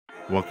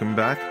Welcome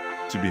back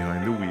to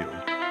Behind the Wheel.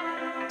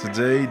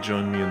 Today,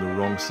 join me on the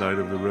wrong side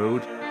of the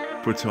road,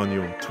 put on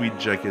your tweed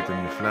jacket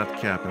and your flat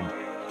cap and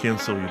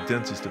cancel your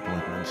dentist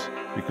appointments,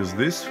 because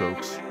this,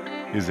 folks,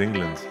 is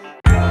England.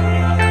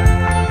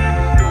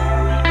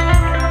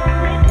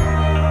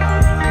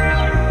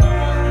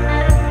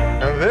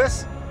 And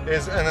this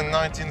is a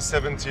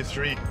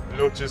 1973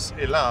 Lotus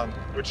Elan,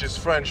 which is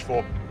French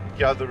for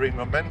gathering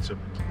momentum.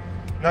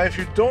 Now, if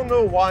you don't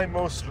know why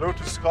most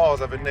Lotus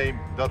cars have a name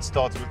that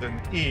starts with an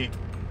E,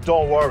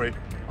 don't worry,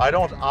 I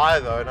don't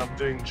either, and I'm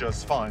doing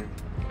just fine.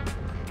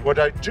 What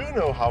I do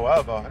know,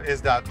 however,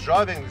 is that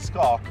driving this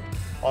car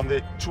on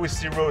the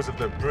twisty roads of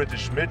the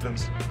British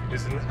Midlands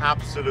is an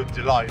absolute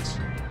delight.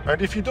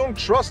 And if you don't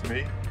trust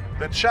me,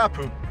 the chap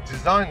who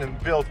designed and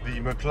built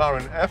the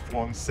McLaren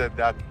F1 said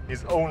that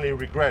his only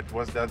regret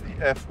was that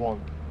the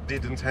F1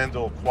 didn't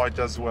handle quite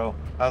as well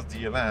as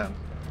the Elan.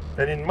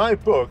 And in my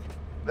book,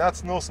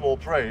 that's no small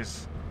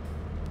praise.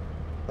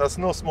 That's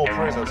no small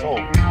praise at all.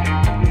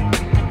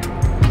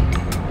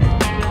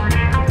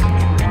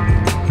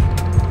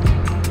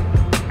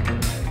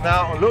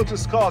 Now,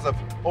 Lotus cars have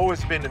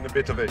always been in a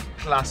bit of a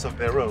class of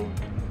their own.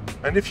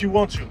 And if you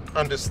want to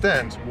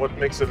understand what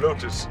makes a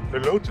Lotus,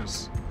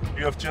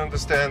 you have to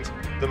understand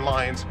the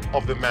mind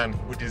of the man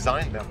who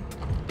designed them.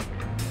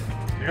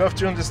 You have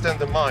to understand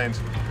the mind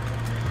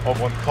of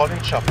one Colin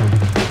Chapman.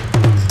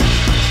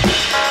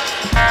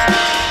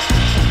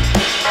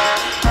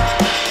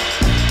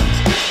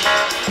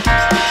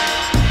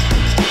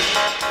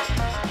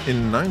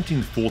 In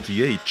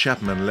 1948,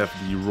 Chapman left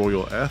the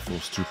Royal Air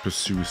Force to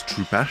pursue his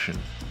true passion,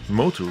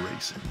 motor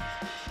racing.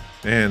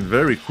 And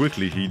very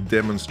quickly he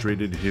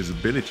demonstrated his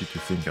ability to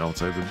think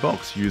outside the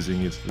box, using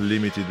his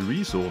limited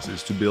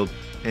resources to build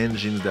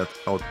engines that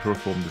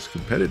outperformed his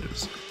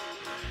competitors.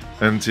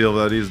 Until,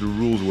 that is, the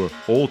rules were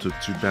altered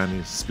to ban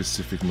his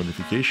specific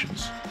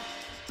modifications.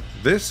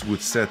 This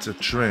would set a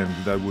trend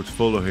that would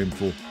follow him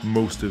for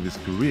most of his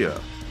career.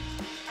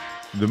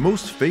 The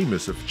most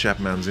famous of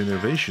Chapman's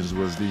innovations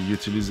was the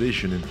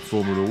utilization in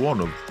Formula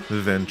 1 of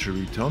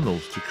Venturi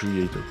tunnels to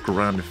create a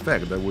ground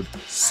effect that would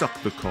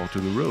suck the car to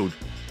the road,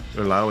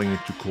 allowing it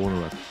to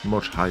corner at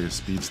much higher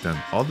speeds than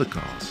other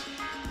cars.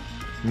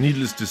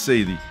 Needless to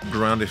say, the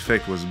ground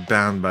effect was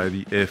banned by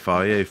the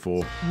FIA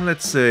for,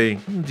 let's say,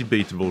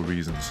 debatable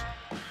reasons.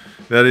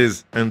 That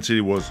is, until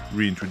it was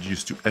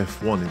reintroduced to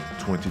F1 in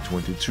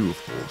 2022,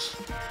 of course.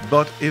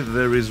 But if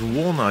there is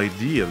one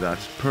idea that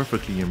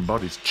perfectly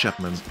embodies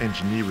Chapman's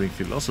engineering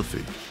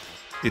philosophy,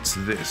 it's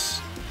this.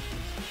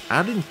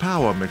 Adding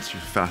power makes you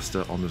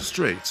faster on the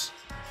straights.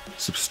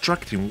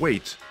 Subtracting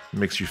weight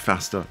makes you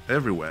faster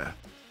everywhere.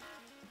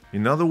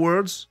 In other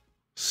words,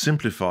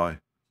 simplify,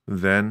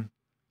 then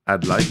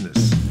add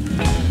lightness.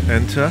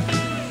 Enter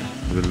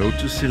the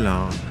Lotus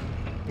Elan.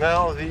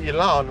 Now, the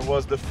Elan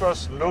was the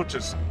first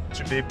Lotus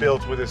to be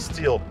built with a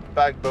steel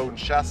backbone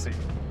chassis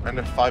and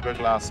a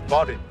fiberglass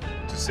body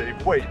to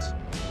save weight.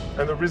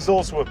 And the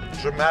results were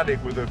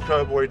dramatic, with a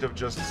curb weight of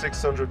just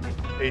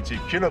 680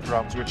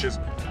 kilograms, which is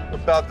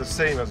about the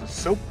same as a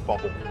soap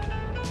bubble.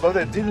 But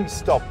they didn't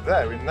stop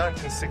there. In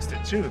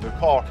 1962, the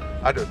car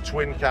had a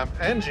twin-cam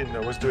engine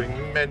that was doing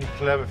many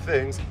clever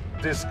things,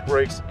 disc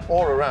brakes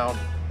all around,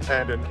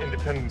 and an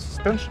independent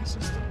suspension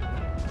system.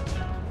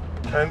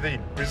 And the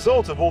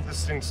result of all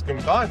these things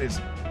combined is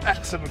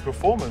excellent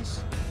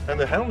performance, and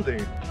the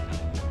handling,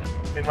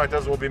 it might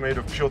as well be made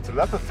of pure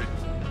telepathy.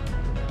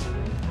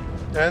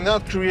 And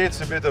that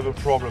creates a bit of a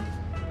problem.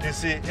 You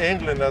see,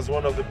 England has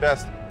one of the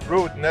best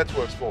road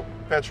networks for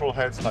petrol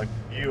heads like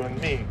you and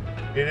me.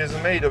 It is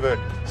made of a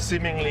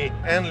seemingly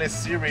endless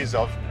series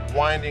of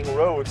winding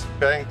roads,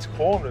 banked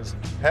corners,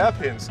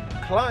 hairpins,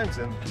 climbs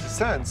and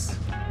descents.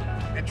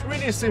 It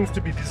really seems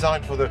to be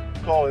designed for the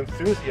car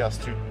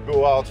enthusiast to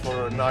go out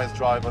for a nice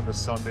drive on a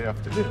Sunday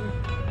afternoon.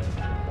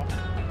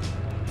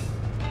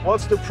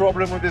 What's the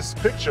problem with this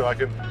picture, I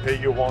can hear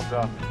you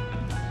wonder?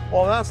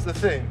 Well, that's the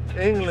thing.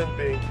 England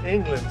being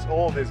England,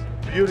 all these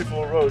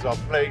beautiful roads are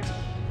plagued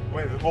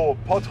with more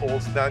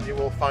potholes than you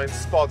will find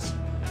spots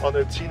on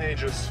a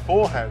teenager's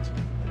forehead.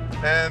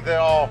 And there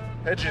are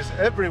hedges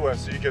everywhere,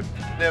 so you can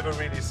never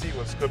really see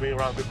what's coming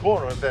around the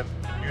corner, and then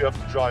you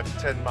have to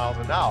drive 10 miles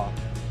an hour.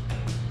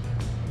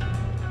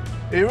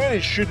 It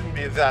really shouldn't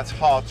be that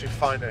hard to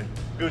find a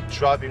good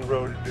driving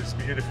road in this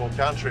beautiful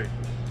country.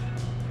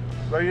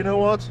 But you know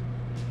what?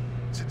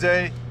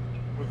 Today,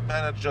 we've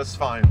managed just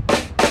fine.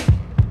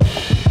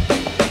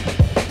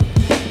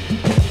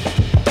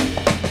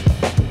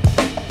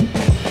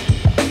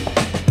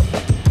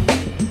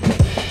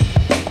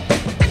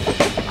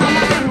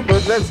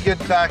 But let's get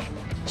back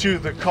to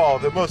the car.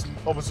 The most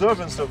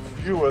observant of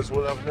viewers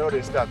will have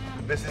noticed that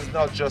this is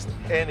not just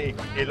any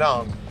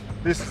Elan.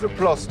 This is a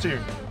 +2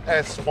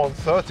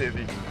 S130,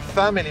 the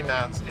family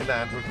man's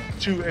Elan, with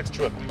 2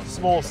 extra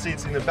small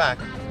seats in the back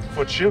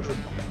for children.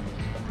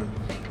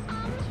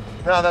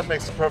 Now that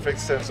makes perfect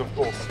sense, of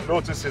course.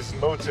 Lotus's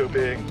motto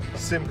being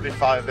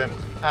simplify then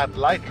add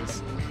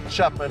lightness.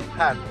 Chapman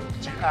had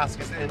to ask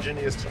his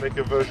engineers to make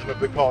a version of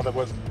the car that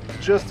was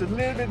just a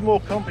little bit more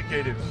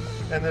complicated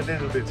and a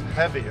little bit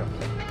heavier.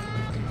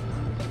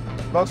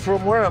 But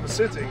from where I'm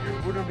sitting,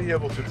 you wouldn't be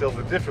able to tell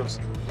the difference.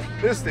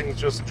 This thing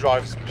just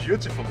drives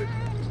beautifully.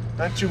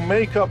 And to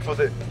make up for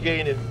the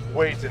gain in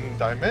weight and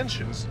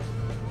dimensions,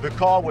 the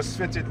car was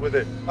fitted with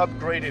an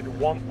upgraded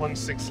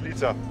 1.6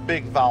 litre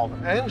big valve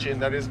engine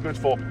that is good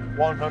for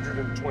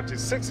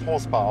 126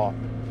 horsepower.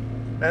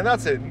 And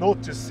that's a 0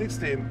 to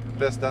 60 in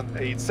less than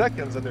 8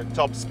 seconds and a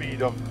top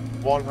speed of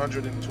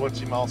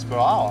 120 miles per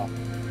hour.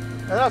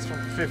 And that's from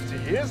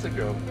 50 years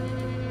ago.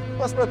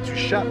 That's not too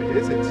shabby,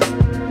 is it?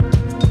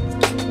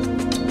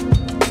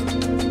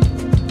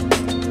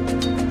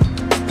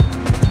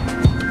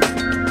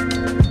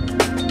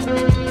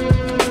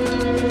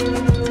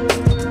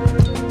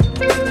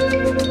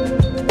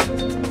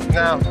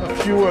 Now, a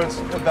few words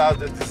about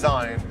the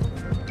design.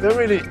 There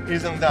really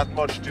isn't that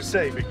much to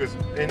say because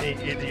any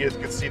idiot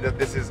could see that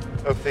this is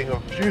a thing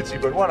of beauty,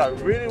 but what I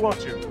really want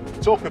to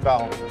talk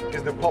about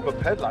is the pop-up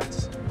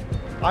headlights.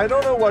 I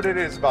don't know what it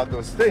is about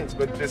those things,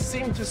 but they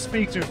seem to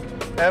speak to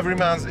every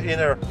man's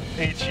inner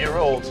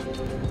 8-year-old.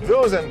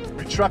 Those and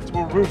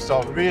retractable roofs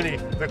are really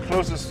the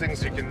closest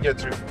things you can get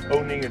to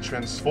owning a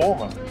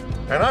transformer.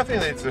 And I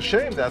think it's a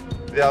shame that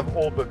they have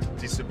all but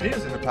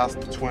disappeared in the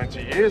past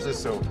 20 years or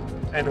so.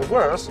 And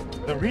worse,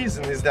 the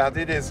reason is that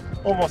it is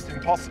almost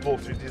impossible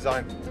to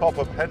design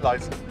pop-up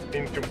headlights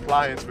in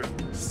compliance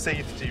with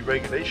safety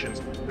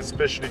regulations,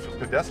 especially for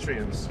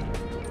pedestrians.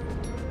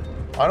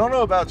 I don't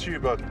know about you,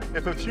 but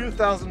if a few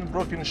thousand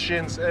broken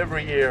shins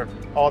every year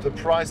are the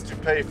price to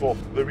pay for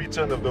the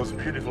return of those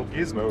beautiful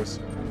gizmos,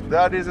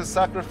 that is a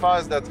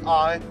sacrifice that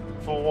I,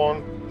 for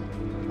one,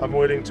 am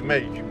willing to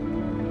make.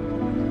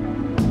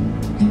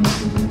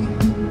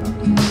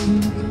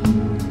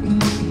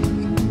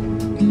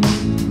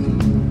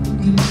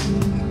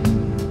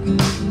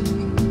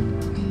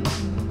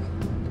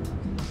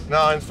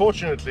 Now,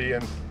 unfortunately,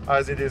 and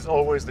as it is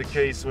always the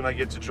case when I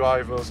get to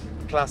drive those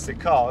classic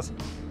cars,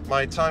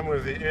 my time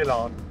with the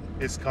Elan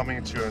is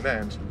coming to an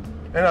end.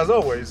 And as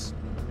always,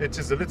 it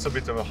is a little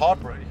bit of a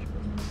heartbreak.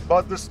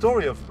 But the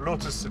story of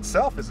Lotus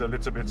itself is a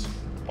little bit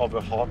of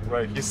a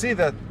heartbreak. You see,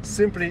 there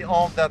simply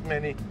aren't that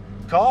many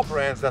car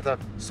brands that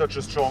have such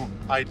a strong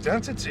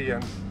identity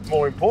and,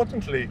 more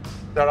importantly,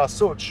 that are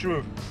so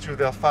true to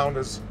their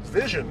founder's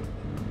vision.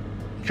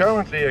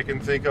 Currently, I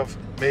can think of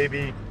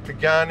maybe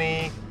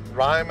Pagani,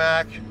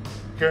 Rimac,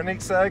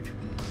 Koenigsegg,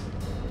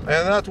 and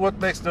that's what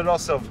makes the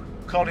loss of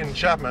Colin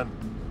Chapman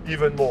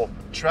even more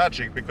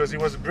tragic, because he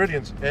was a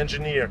brilliant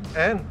engineer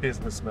and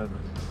businessman.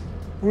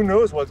 Who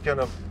knows what kind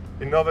of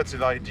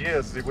innovative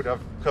ideas he would have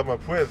come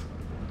up with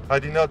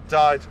had he not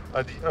died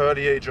at the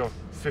early age of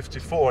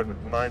 54 in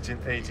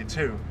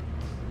 1982.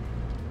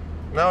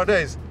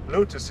 Nowadays,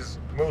 Lotus is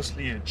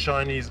mostly a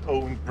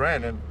Chinese-owned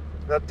brand, and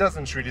that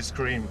doesn't really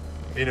scream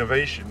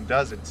innovation,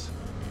 does it?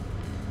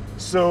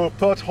 So,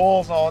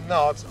 potholes or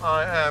not,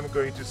 I am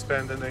going to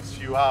spend the next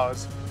few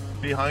hours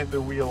behind the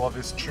wheel of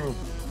this true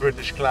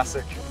British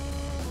classic.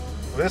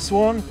 This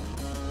one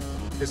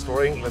is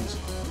for England.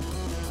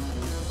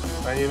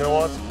 And you know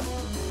what?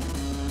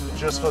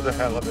 Just for the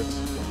hell of it.